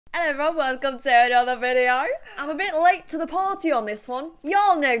Hello everyone, welcome to another video. I'm a bit late to the party on this one.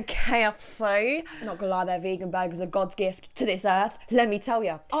 Y'all know KFC. Not gonna lie, their vegan burgers are God's gift to this earth. Let me tell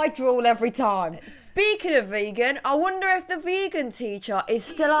you, I drool every time. Speaking of vegan, I wonder if the vegan teacher is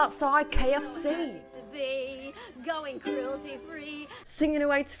still outside KFC. Going cruelty free. Singing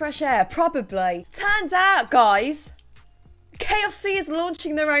away to fresh air, probably. Turns out, guys, KFC is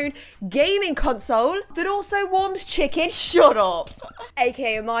launching their own gaming console that also warms chicken. Shut up.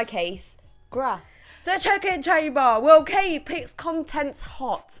 AKA in my case, grass. The chicken chamber will keep its contents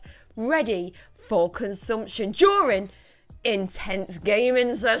hot, ready for consumption during intense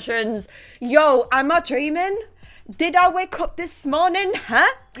gaming sessions. Yo, am I dreaming? Did I wake up this morning,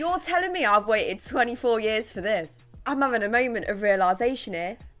 huh? You're telling me I've waited 24 years for this? I'm having a moment of realisation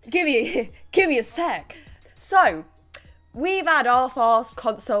here. Give me a sec. So, we've had half-arsed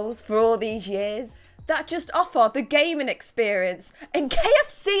consoles for all these years that just offer the gaming experience, and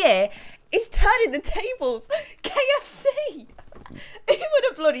KFC here is turning the tables. KFC! Who would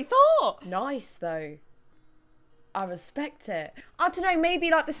have bloody thought? Nice though. I respect it. I don't know,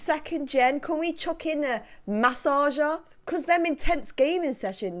 maybe like the second gen, can we chuck in a massager? Because them intense gaming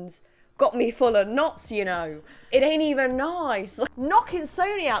sessions got me full of knots, you know. It ain't even nice. Knocking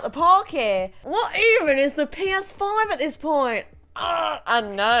Sony out the park here. What even is the PS5 at this point? I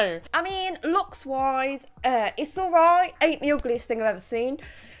know. I mean, looks-wise, it's alright. Ain't the ugliest thing I've ever seen.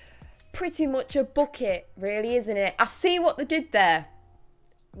 Pretty much a bucket, really, isn't it? I see what they did there.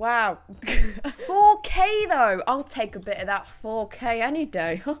 Wow. 4K though. I'll take a bit of that 4K any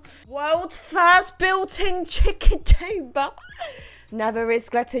day. World's first built-in chicken chamber. Never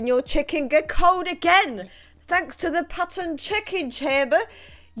risk letting your chicken get cold again. Thanks to the patterned chicken chamber,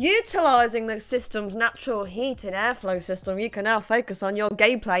 utilising the system's natural heat and airflow system, you can now focus on your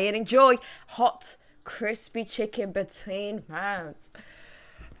gameplay and enjoy hot, crispy chicken between rounds.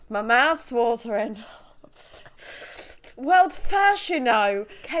 My mouth's watering. World first, you know.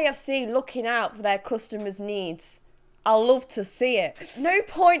 KFC looking out for their customers' needs. I'll love to see it. No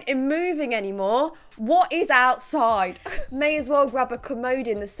point in moving anymore. What is outside? May as well grab a commode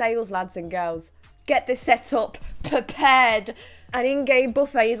in the sales, lads and girls. Get this set up, prepared. An in-game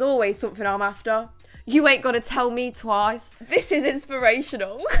buffet is always something I'm after. You ain't gonna tell me twice. This is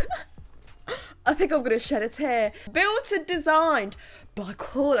inspirational. I think I'm gonna shed a tear. Built and designed by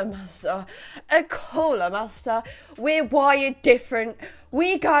Cooler Master. A Cooler Master. We're wired different.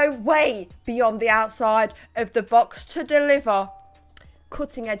 We go way beyond the outside of the box to deliver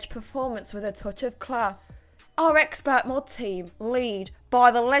cutting edge performance with a touch of class. Our expert mod team, lead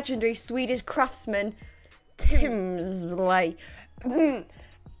by the legendary Swedish craftsman Timsley,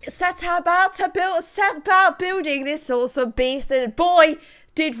 set about building this awesome beast, and boy,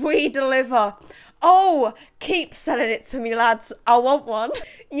 did we deliver. Oh, keep selling it to me, lads. I want one.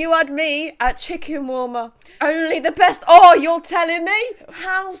 You had me at chicken warmer. Only the best. Oh, you're telling me?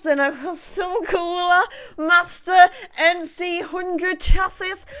 Housed in a custom Cooler Master NC100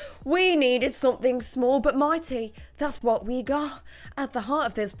 chassis. We needed something small but mighty. That's what we got. At the heart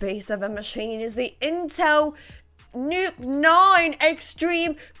of this beast of a machine is the Intel Nuke 9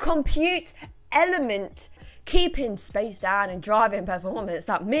 Extreme Compute Element, keeping space down and driving performance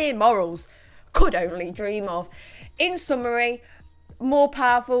that mere mortals could only dream of. In summary, more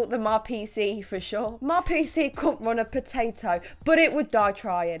powerful than my PC for sure. My PC couldn't run a potato, but it would die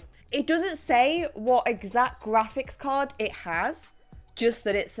trying. It doesn't say what exact graphics card it has, just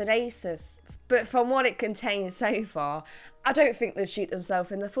that it's an Asus. But from what it contains so far, I don't think they'll shoot themselves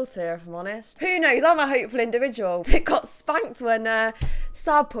in the foot here, if I'm honest. Who knows, I'm a hopeful individual. It got spanked when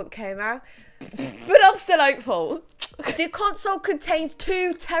Cyberpunk came out, but I'm still hopeful. The console contains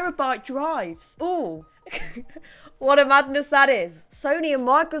 2 terabyte drives. Ooh, what a madness that is. Sony and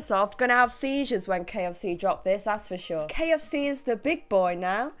Microsoft gonna have seizures when KFC drop this, that's for sure. KFC is the big boy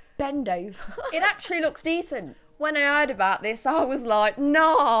now. Bend over. It actually looks decent. When I heard about this, I was like,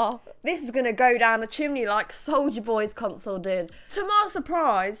 nah, this is gonna go down the chimney like Soulja Boy's console did. To my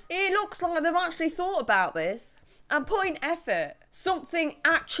surprise, it looks like they've actually thought about this and put in effort, something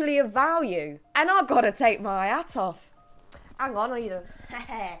actually of value. And I gotta take my hat off. Hang on, I need a...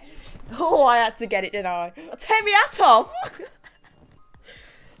 Oh, I had to get it, didn't I? Take my hat off!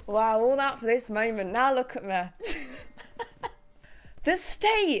 Wow, all that for this moment. Now look at me. The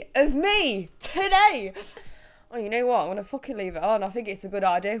state of me today. Oh, you know what? I'm gonna fucking leave it on. I think it's a good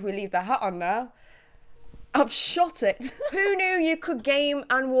idea if we leave the hat on now. I've shot it. Who knew you could game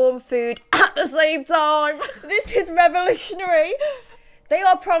and warm food at the same time? This is revolutionary. They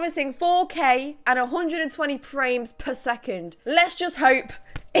are promising 4K and 120 frames per second. Let's just hope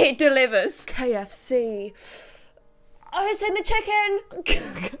it delivers. KFC. Oh, it's in the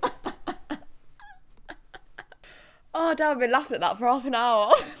chicken. Oh, damn, I've been laughing at that for half an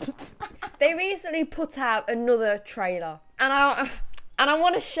hour. They recently put out another trailer, and I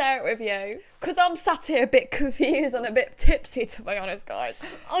want to share it with you, because I'm sat here a bit confused and a bit tipsy, to be honest, guys.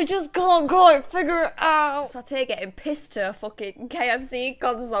 I just can't quite figure it out. Sat here getting pissed to a fucking KFC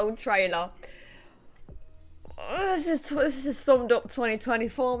console trailer. This is summed up 2020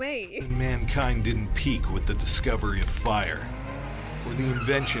 for me. Mankind didn't peak with the discovery of fire, or the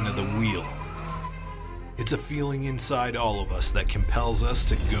invention of the wheel. It's a feeling inside all of us that compels us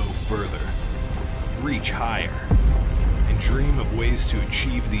to go further, reach higher, and dream of ways to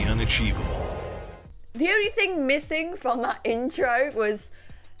achieve the unachievable. The only thing missing from that intro was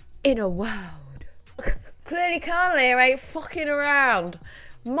 "in a world." Clearly Colonel here ain't fucking around.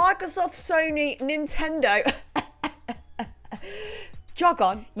 Microsoft, Sony, Nintendo. Jog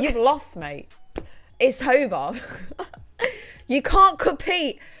on, you've lost, mate. It's over. You can't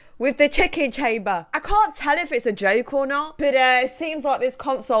compete with the chicken chamber. I can't tell if it's a joke or not, but it seems like this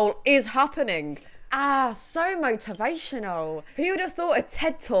console is happening. Ah, so motivational. Who would have thought a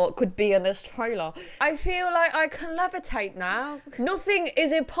TED Talk could be in this trailer? I feel like I can levitate now. Nothing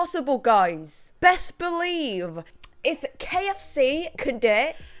is impossible, guys. Best believe. If KFC can do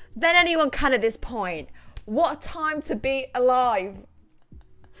it, then anyone can at this point. What a time to be alive.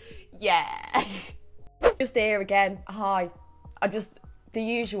 Yeah. Just here again. Hi. The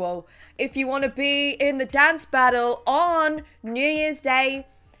usual. If you want to be in the dance battle on New Year's Day,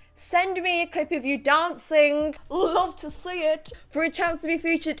 send me a clip of you dancing. Love to see it. For a chance to be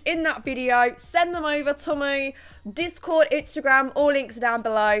featured in that video, send them over to me. Discord, Instagram, all links are down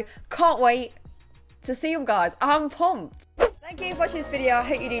below. Can't wait to see them, guys. I'm pumped. Thank you for watching this video. I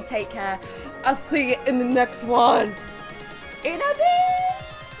hope you do take care. I'll see you in the next one. In a bit.